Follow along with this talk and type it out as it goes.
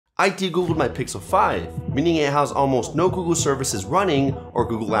I de-googled my Pixel 5, meaning it has almost no Google services running or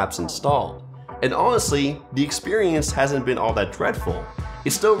Google Apps installed. And honestly, the experience hasn't been all that dreadful.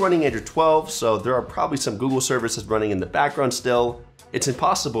 It's still running Android 12, so there are probably some Google services running in the background still. It's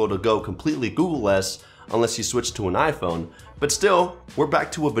impossible to go completely Google-less unless you switch to an iPhone, but still, we're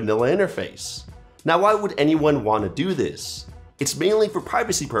back to a vanilla interface. Now, why would anyone want to do this? It's mainly for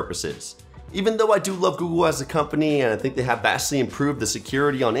privacy purposes. Even though I do love Google as a company and I think they have vastly improved the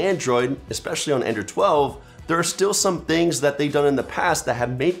security on Android, especially on Android 12, there are still some things that they've done in the past that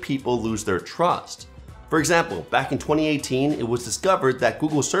have made people lose their trust. For example, back in 2018, it was discovered that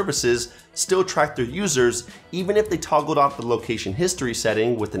Google services still track their users even if they toggled off the location history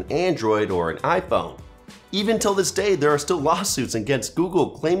setting with an Android or an iPhone. Even till this day, there are still lawsuits against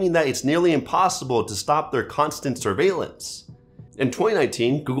Google claiming that it's nearly impossible to stop their constant surveillance. In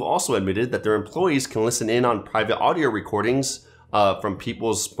 2019, Google also admitted that their employees can listen in on private audio recordings from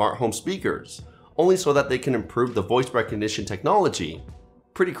people's smart home speakers, only so that they can improve the voice recognition technology.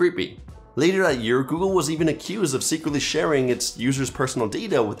 Pretty creepy. Later that year, Google was even accused of secretly sharing its users' personal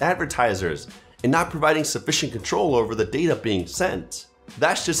data with advertisers and not providing sufficient control over the data being sent.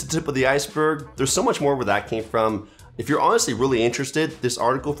 That's just the tip of the iceberg. There's so much more where that came from. If you're honestly really interested, this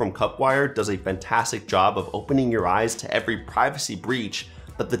article from Cupwire does a fantastic job of opening your eyes to every privacy breach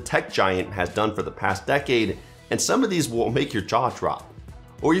that the tech giant has done for the past decade, and some of these will make your jaw drop,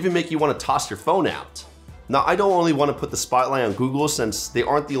 or even make you want to toss your phone out. Now, I don't only want to put the spotlight on Google since they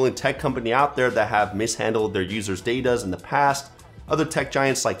aren't the only tech company out there that have mishandled their users' data in the past. Other tech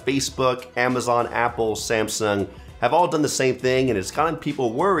giants like Facebook, Amazon, Apple, Samsung have all done the same thing, and it's gotten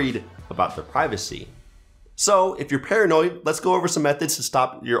people worried about their privacy. So, if you're paranoid, let's go over some methods to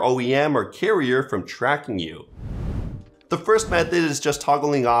stop your OEM or carrier from tracking you. The first method is just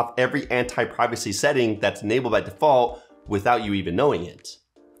toggling off every anti-privacy setting that's enabled by default without you even knowing it.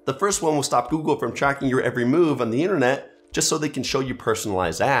 The first one will stop Google from tracking your every move on the internet just so they can show you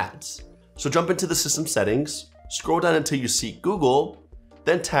personalized ads. So jump into the system settings, scroll down until you see Google,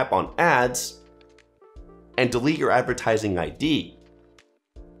 then tap on Ads, and delete your advertising ID.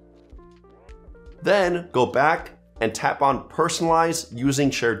 Then go back and tap on Personalize using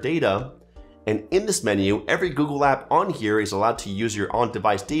shared data, and in this menu, every Google app on here is allowed to use your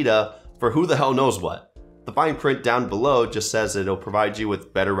on-device data for who the hell knows what. The fine print down below just says it'll provide you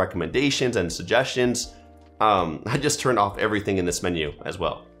with better recommendations and suggestions. I just turned off everything in this menu as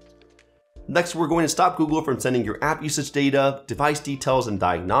well. Next, we're going to stop Google from sending your app usage data, device details, and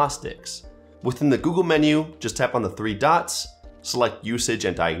diagnostics. Within the Google menu, just tap on the three dots, select Usage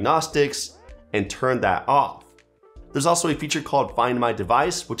and Diagnostics, and turn that off. There's also a feature called Find My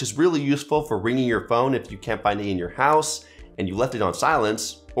Device, which is really useful for ringing your phone if you can't find it in your house and you left it on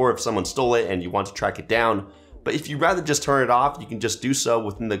silence, or if someone stole it and you want to track it down. But if you'd rather just turn it off, you can just do so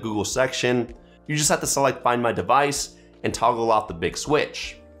within the Google section. You just have to select Find My Device and toggle off the big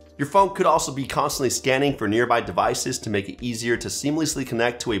switch. Your phone could also be constantly scanning for nearby devices to make it easier to seamlessly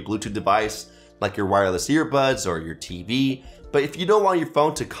connect to a Bluetooth device like your wireless earbuds or your TV. But if you don't want your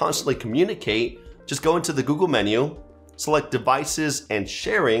phone to constantly communicate, just go into the Google menu, select Devices and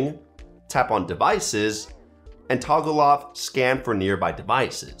Sharing, tap on Devices, and toggle off Scan for Nearby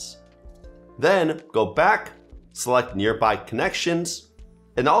Devices. Then go back, select Nearby Connections,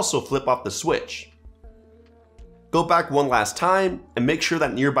 and also flip off the switch. Go back one last time and make sure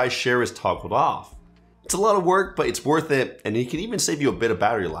that Nearby Share is toggled off. It's a lot of work, but it's worth it, and it can even save you a bit of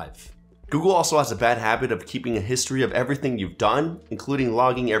battery life. Google also has a bad habit of keeping a history of everything you've done, including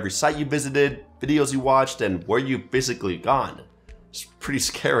logging every site you visited, videos you watched, and where you've physically gone. It's pretty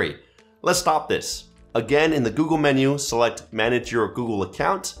scary. Let's stop this. Again, in the Google menu, select Manage Your Google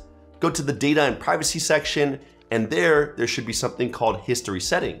Account, go to the Data and Privacy section, and there should be something called History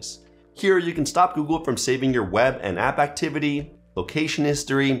Settings. Here you can stop Google from saving your web and app activity, location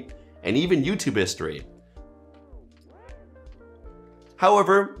history, and even YouTube history.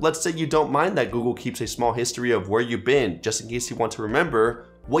 However, let's say you don't mind that Google keeps a small history of where you've been, just in case you want to remember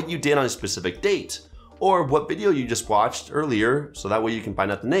what you did on a specific date, or what video you just watched earlier, so that way you can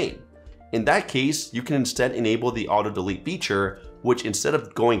find out the name. In that case, you can instead enable the auto delete feature, which instead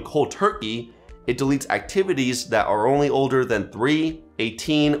of going cold turkey, it deletes activities that are only older than 3,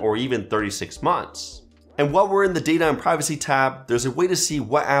 18, or even 36 months. And while we're in the Data and Privacy tab, there's a way to see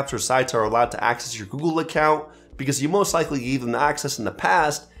what apps or sites are allowed to access your Google account, because you most likely gave them access in the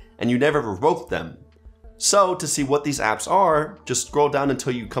past and you never revoked them. So to see what these apps are, just scroll down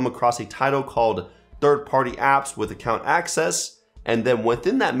until you come across a title called Third-Party Apps with Account Access, and then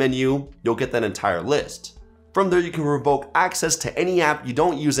within that menu, you'll get that entire list. From there, you can revoke access to any app you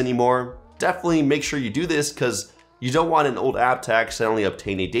don't use anymore. Definitely make sure you do this because You don't want an old app to accidentally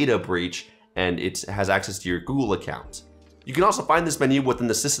obtain a data breach and it has access to your Google account. You can also find this menu within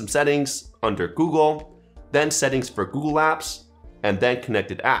the system settings under Google, then settings for Google Apps, and then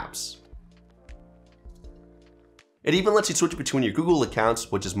connected apps. It even lets you switch between your Google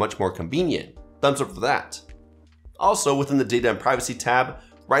accounts, which is much more convenient. Thumbs up for that. Also, within the Data and Privacy tab,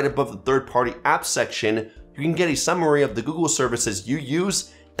 right above the third-party apps section, you can get a summary of the Google services you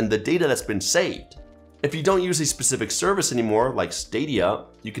use and the data that's been saved. If you don't use a specific service anymore, like Stadia,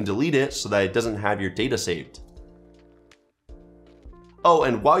 you can delete it so that it doesn't have your data saved. Oh,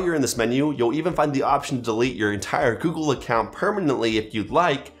 and while you're in this menu, you'll even find the option to delete your entire Google account permanently if you'd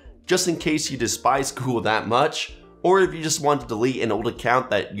like, just in case you despise Google that much, or if you just want to delete an old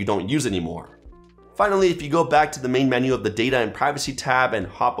account that you don't use anymore. Finally, if you go back to the main menu of the Data and Privacy tab and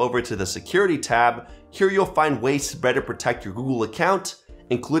hop over to the Security tab, here you'll find ways to better protect your Google account,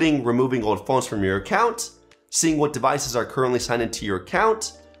 including removing old phones from your account, seeing what devices are currently signed into your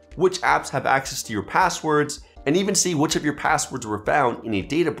account, which apps have access to your passwords, and even see which of your passwords were found in a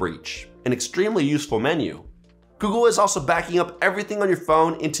data breach. An extremely useful menu. Google is also backing up everything on your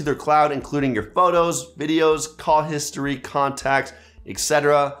phone into their cloud, including your photos, videos, call history, contacts,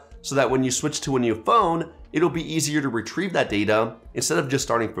 etc., so that when you switch to a new phone, it'll be easier to retrieve that data instead of just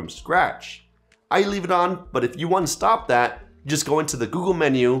starting from scratch. I leave it on, but if you want to stop that, just go into the Google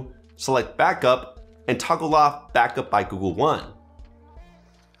menu, select Backup, and toggle off Backup by Google One.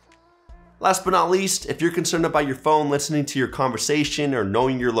 Last but not least, if you're concerned about your phone listening to your conversation or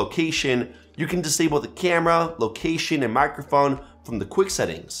knowing your location, you can disable the camera, location, and microphone from the quick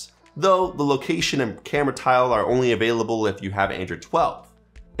settings, though the location and camera tile are only available if you have Android 12.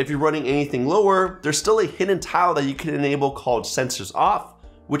 If you're running anything lower, there's still a hidden tile that you can enable called Sensors Off,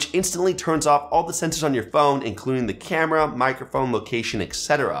 which instantly turns off all the sensors on your phone, including the camera, microphone, location,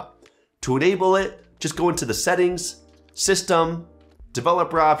 etc. To enable it, just go into the Settings, System,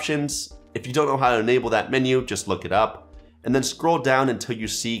 Developer Options. If you don't know how to enable that menu, just look it up, and then scroll down until you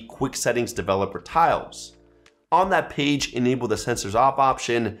see Quick Settings Developer Tiles. On that page, enable the Sensors Off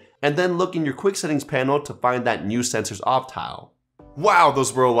option, and then look in your Quick Settings panel to find that new Sensors Off tile. Wow,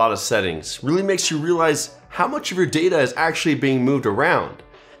 those were a lot of settings. Really makes you realize how much of your data is actually being moved around.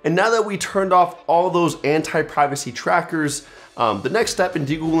 And now that we turned off all those anti-privacy trackers, the next step in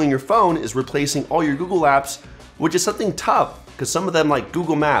de-Googling your phone is replacing all your Google apps, which is something tough because some of them like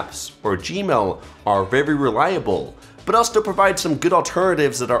Google Maps or Gmail are very reliable, but I'll still provide some good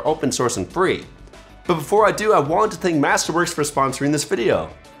alternatives that are open source and free. But before I do, I wanted to thank Masterworks for sponsoring this video.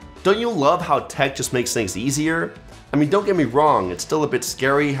 Don't you love how tech just makes things easier? I mean, don't get me wrong, it's still a bit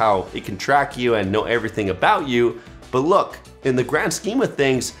scary how it can track you and know everything about you, but look, in the grand scheme of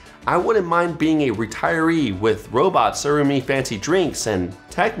things, I wouldn't mind being a retiree with robots serving me fancy drinks and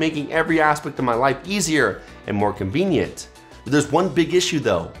tech making every aspect of my life easier and more convenient. But there's one big issue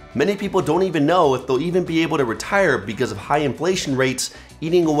though. Many people don't even know if they'll even be able to retire because of high inflation rates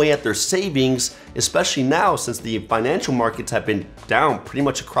eating away at their savings, especially now since the financial markets have been down pretty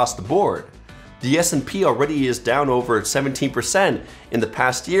much across the board. The S&P already is down over 17% in the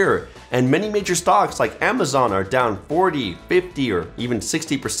past year, and many major stocks like Amazon are down 40, 50, or even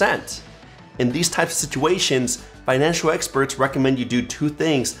 60%. In these types of situations, financial experts recommend you do two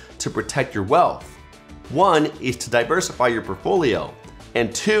things to protect your wealth. One is to diversify your portfolio,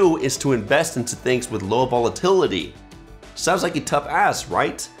 and two is to invest into things with low volatility. Sounds like a tough ask,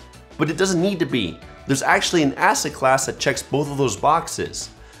 right? But it doesn't need to be. There's actually an asset class that checks both of those boxes.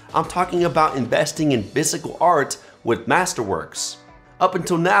 I'm talking about investing in physical art with Masterworks. Up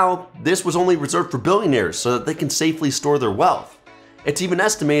until now, this was only reserved for billionaires so that they can safely store their wealth. It's even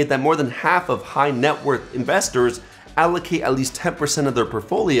estimated that more than half of high net worth investors allocate at least 10% of their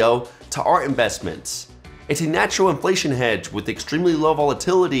portfolio to art investments. It's a natural inflation hedge with extremely low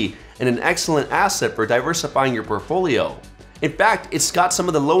volatility and an excellent asset for diversifying your portfolio. In fact, it's got some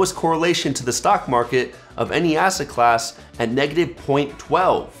of the lowest correlation to the stock market of any asset class at negative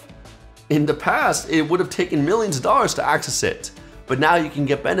 0.12. In the past, it would have taken millions of dollars to access it, but now you can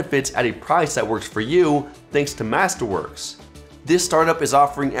get benefits at a price that works for you thanks to Masterworks. This startup is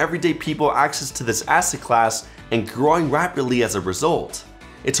offering everyday people access to this asset class and growing rapidly as a result.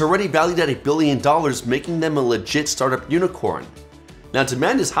 It's already valued at $1 billion, making them a legit startup unicorn. Now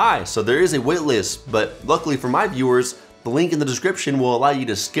demand is high, so there is a wait list, but luckily for my viewers, the link in the description will allow you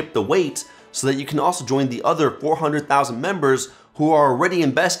to skip the wait so that you can also join the other 400,000 members who are already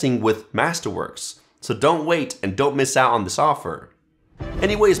investing with Masterworks. So don't wait and don't miss out on this offer.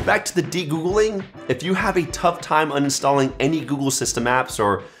 Anyways, back to the de-Googling. If you have a tough time uninstalling any Google system apps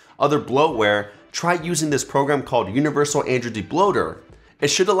or other bloatware, try using this program called Universal Android Debloater. It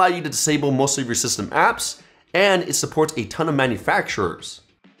should allow you to disable most of your system apps and it supports a ton of manufacturers.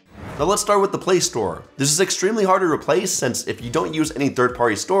 Now let's start with the Play Store. This is extremely hard to replace since if you don't use any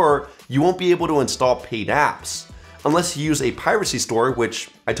third-party store, you won't be able to install paid apps. Unless you use a piracy store, which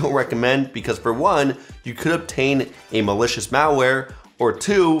I don't recommend because for one, you could obtain a malicious malware, or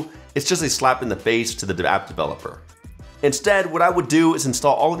two, it's just a slap in the face to the app developer. Instead, what I would do is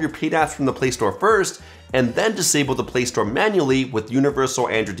install all of your paid apps from the Play Store first, and then disable the Play Store manually with Universal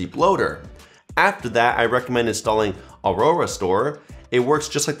Android Debloater. After that, I recommend installing Aurora Store. It works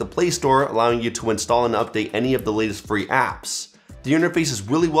just like the Play Store, allowing you to install and update any of the latest free apps. The interface is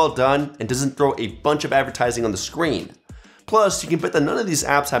really well done and doesn't throw a bunch of advertising on the screen. Plus, you can bet that none of these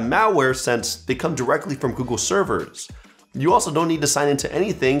apps have malware since they come directly from Google servers. You also don't need to sign into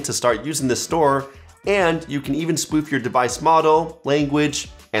anything to start using this store, and you can even spoof your device model, language,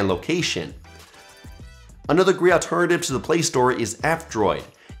 and location. Another great alternative to the Play Store is F-Droid.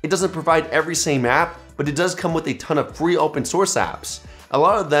 It doesn't provide every same app, but it does come with a ton of free open source apps. A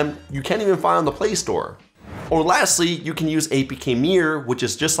lot of them you can't even find on the Play Store. Or lastly, you can use APKMirror, which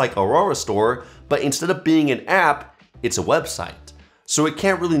is just like Aurora Store, but instead of being an app, it's a website. So it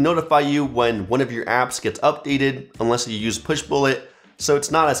can't really notify you when one of your apps gets updated unless you use Pushbullet, so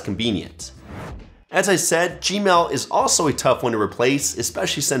it's not as convenient. As I said, Gmail is also a tough one to replace,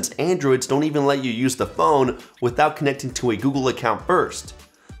 especially since Androids don't even let you use the phone without connecting to a Google account first.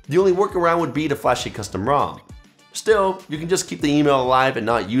 The only workaround would be to flash a custom ROM. Still, you can just keep the email alive and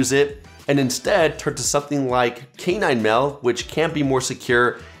not use it, and instead turn to something like KnineMail, which can be more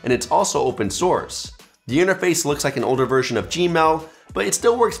secure and it's also open source. The interface looks like an older version of Gmail, but it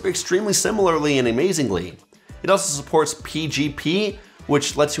still works extremely similarly and amazingly. It also supports PGP,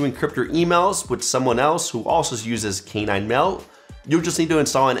 which lets you encrypt your emails with someone else who also uses KnineMail. You'll just need to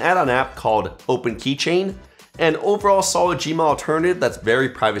install an add-on app called OpenKeychain, an overall solid Gmail alternative that's very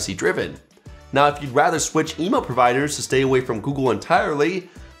privacy driven. Now, if you'd rather switch email providers to stay away from Google entirely,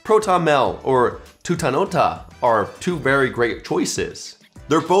 ProtonMail or Tutanota are two very great choices.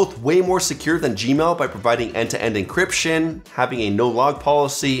 They're both way more secure than Gmail by providing end-to-end encryption, having a no-log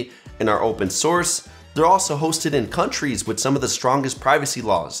policy, and are open source. They're also hosted in countries with some of the strongest privacy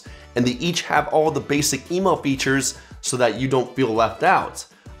laws, and they each have all the basic email features so that you don't feel left out.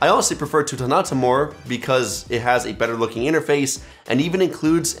 I honestly prefer Tutanota more because it has a better looking interface and even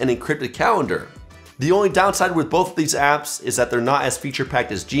includes an encrypted calendar. The only downside with both of these apps is that they're not as feature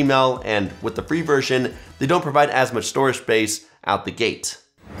packed as Gmail, and with the free version, they don't provide as much storage space out the gate.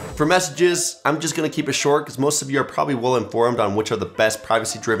 For messages, I'm just gonna keep it short because most of you are probably well informed on which are the best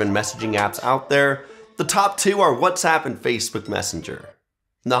privacy driven messaging apps out there. The top two are WhatsApp and Facebook Messenger.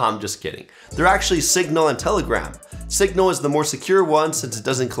 No, I'm just kidding. They're actually Signal and Telegram. Signal is the more secure one since it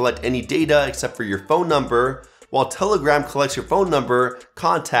doesn't collect any data except for your phone number, while Telegram collects your phone number,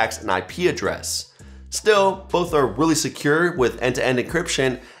 contacts, and IP address. Still, both are really secure with end-to-end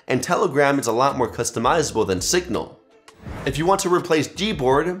encryption, and Telegram is a lot more customizable than Signal. If you want to replace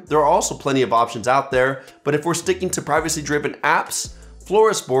Gboard, there are also plenty of options out there, but if we're sticking to privacy-driven apps,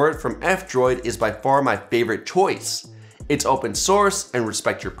 Floris Board from F-Droid is by far my favorite choice. It's open source and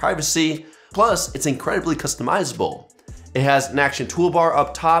respects your privacy, plus it's incredibly customizable. It has an action toolbar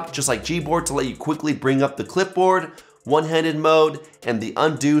up top just like Gboard to let you quickly bring up the clipboard, one-handed mode, and the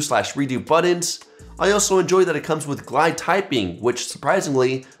undo/redo buttons. I also enjoy that it comes with glide typing, which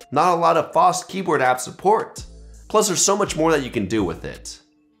surprisingly, not a lot of FOSS keyboard apps support. Plus there's so much more that you can do with it.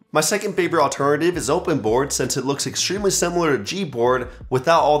 My second favorite alternative is OpenBoard since it looks extremely similar to Gboard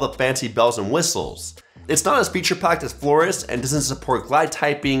without all the fancy bells and whistles. It's not as feature packed as Floris and doesn't support glide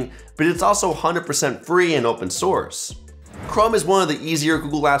typing, but it's also 100% free and open source. Chrome is one of the easier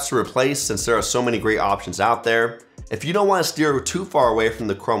Google apps to replace since there are so many great options out there. If you don't want to steer too far away from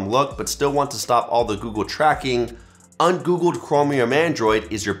the Chrome look but still want to stop all the Google tracking, Ungoogled Chromium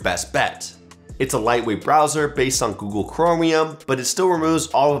Android is your best bet. It's a lightweight browser based on Google Chromium, but it still removes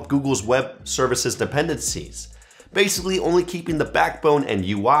all of Google's web services dependencies, basically only keeping the backbone and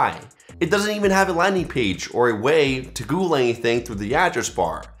UI. It doesn't even have a landing page or a way to Google anything through the address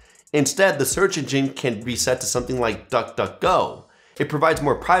bar. Instead, the search engine can be set to something like DuckDuckGo. It provides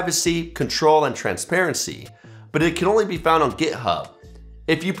more privacy, control, and transparency, but it can only be found on GitHub.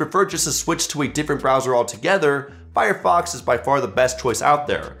 If you prefer just to switch to a different browser altogether, Firefox is by far the best choice out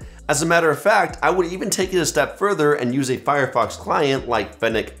there. As a matter of fact, I would even take it a step further and use a Firefox client like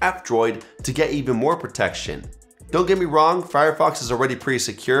Fennec F-Droid to get even more protection. Don't get me wrong, Firefox is already pretty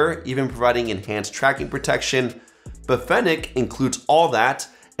secure, even providing enhanced tracking protection, but Fennec includes all that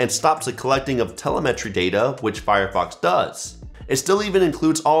and stops the collecting of telemetry data, which Firefox does. It still even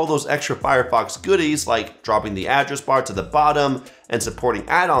includes all those extra Firefox goodies like dropping the address bar to the bottom and supporting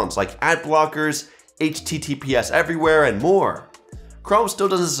add-ons like ad blockers, HTTPS everywhere, and more. Chrome still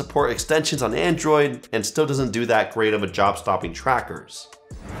doesn't support extensions on Android and still doesn't do that great of a job stopping trackers.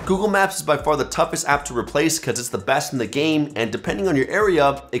 Google Maps is by far the toughest app to replace because it's the best in the game, and depending on your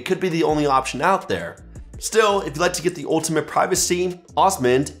area, it could be the only option out there. Still, if you'd like to get the ultimate privacy,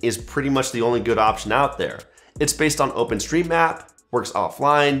 Osmand is pretty much the only good option out there. It's based on OpenStreetMap, works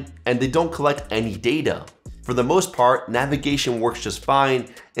offline, and they don't collect any data. For the most part, navigation works just fine,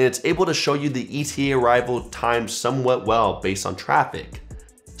 and it's able to show you the ETA arrival time somewhat well based on traffic.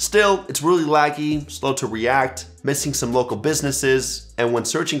 Still, it's really laggy, slow to react, missing some local businesses, and when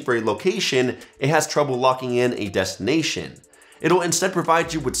searching for a location, it has trouble locking in a destination. It'll instead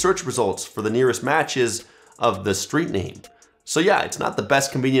provide you with search results for the nearest matches of the street name. So yeah, it's not the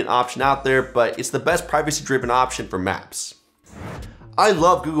best convenient option out there, but it's the best privacy-driven option for maps. I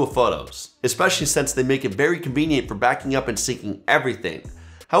love Google Photos, especially since they make it very convenient for backing up and syncing everything.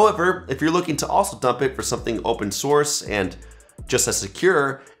 However, if you're looking to also dump it for something open source and just as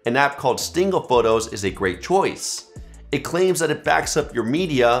secure, an app called Stingle Photos is a great choice. It claims that it backs up your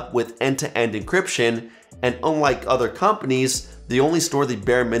media with end-to-end encryption, and unlike other companies, they only store the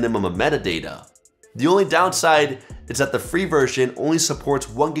bare minimum of metadata. The only downside is that the free version only supports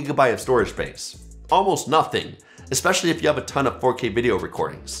 1 GB of storage space. Almost nothing, especially if you have a ton of 4K video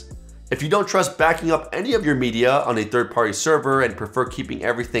recordings. If you don't trust backing up any of your media on a third-party server and prefer keeping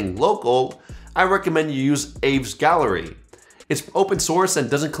everything local, I recommend you use Aves Gallery. It's open source and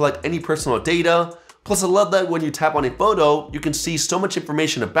doesn't collect any personal data, plus I love that when you tap on a photo, you can see so much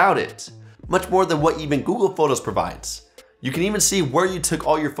information about it. Much more than what even Google Photos provides. You can even see where you took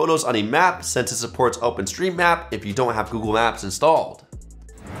all your photos on a map since it supports OpenStreetMap if you don't have Google Maps installed.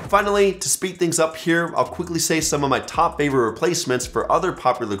 Finally, to speed things up here, I'll quickly say some of my top favorite replacements for other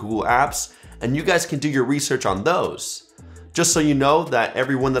popular Google apps, and you guys can do your research on those. Just so you know that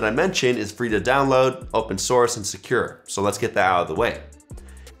every one that I mentioned is free to download, open source, and secure, so let's get that out of the way.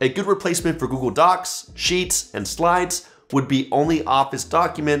 A good replacement for Google Docs, Sheets, and Slides would be only Office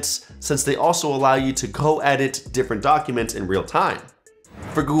documents, since they also allow you to co-edit different documents in real time.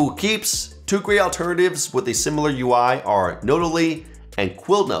 For Google Keeps, two great alternatives with a similar UI are Notally and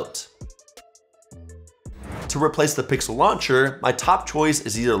QuillNote. To replace the Pixel Launcher, my top choice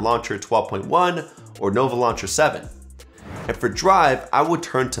is either Launcher 12.1 or Nova Launcher 7. And for Drive, I would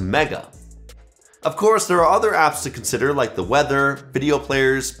turn to Mega. Of course, there are other apps to consider like the weather, video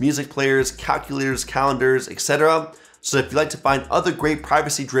players, music players, calculators, calendars, etc. So if you'd like to find other great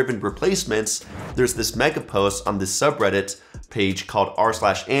privacy-driven replacements, there's this mega post on this subreddit page called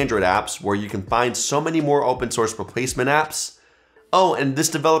r/Android apps where you can find so many more open source replacement apps. Oh, and this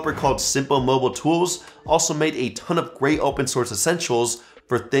developer called Simple Mobile Tools also made a ton of great open source essentials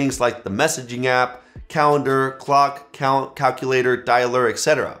for things like the messaging app, calendar, clock, count, calculator, dialer,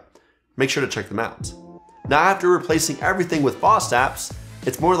 etc. Make sure to check them out. Now, after replacing everything with FOSS apps,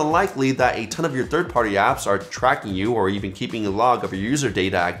 it's more than likely that a ton of your third-party apps are tracking you or even keeping a log of your user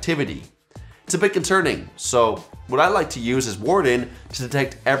data activity. It's a bit concerning, so what I like to use is Warden to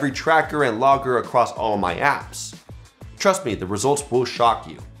detect every tracker and logger across all of my apps. Trust me, the results will shock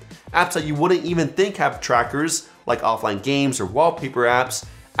you. Apps that you wouldn't even think have trackers, like offline games or wallpaper apps,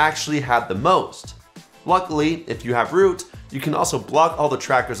 actually have the most. Luckily, if you have root, you can also block all the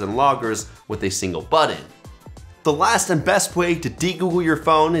trackers and loggers with a single button. The last and best way to de-Google your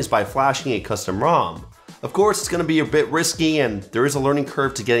phone is by flashing a custom ROM. Of course, it's going to be a bit risky and there is a learning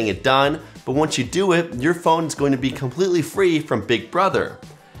curve to getting it done, but once you do it, your phone is going to be completely free from Big Brother.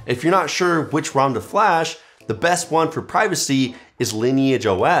 If you're not sure which ROM to flash, the best one for privacy is Lineage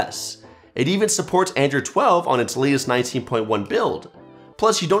OS. It even supports Android 12 on its latest 19.1 build.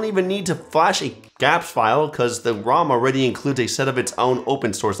 Plus, you don't even need to flash a GApps file because the ROM already includes a set of its own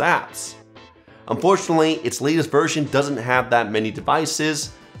open source apps. Unfortunately, its latest version doesn't have that many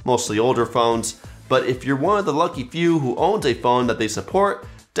devices, mostly older phones, but if you're one of the lucky few who owns a phone that they support,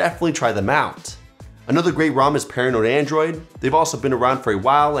 definitely try them out. Another great ROM is Paranoid Android. They've also been around for a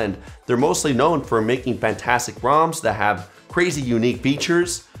while and they're mostly known for making fantastic ROMs that have crazy unique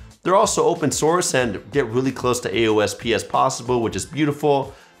features. They're also open source and get really close to AOSP as possible, which is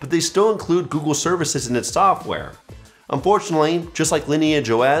beautiful, but they still include Google services in its software. Unfortunately, just like Lineage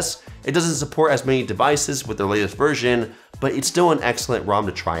OS, it doesn't support as many devices with their latest version, but it's still an excellent ROM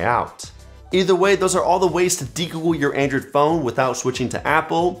to try out. Either way, those are all the ways to de-Google your Android phone without switching to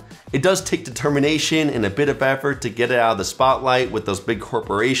Apple. It does take determination and a bit of effort to get it out of the spotlight with those big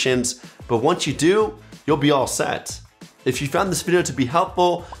corporations, but once you do, you'll be all set. If you found this video to be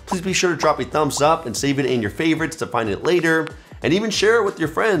helpful, please be sure to drop a thumbs up and save it in your favorites to find it later, and even share it with your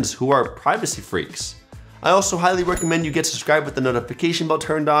friends who are privacy freaks. I also highly recommend you get subscribed with the notification bell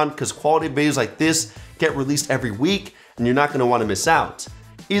turned on because quality videos like this get released every week and you're not going to want to miss out.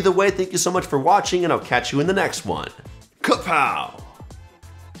 Either way, thank you so much for watching and I'll catch you in the next one. Kapow!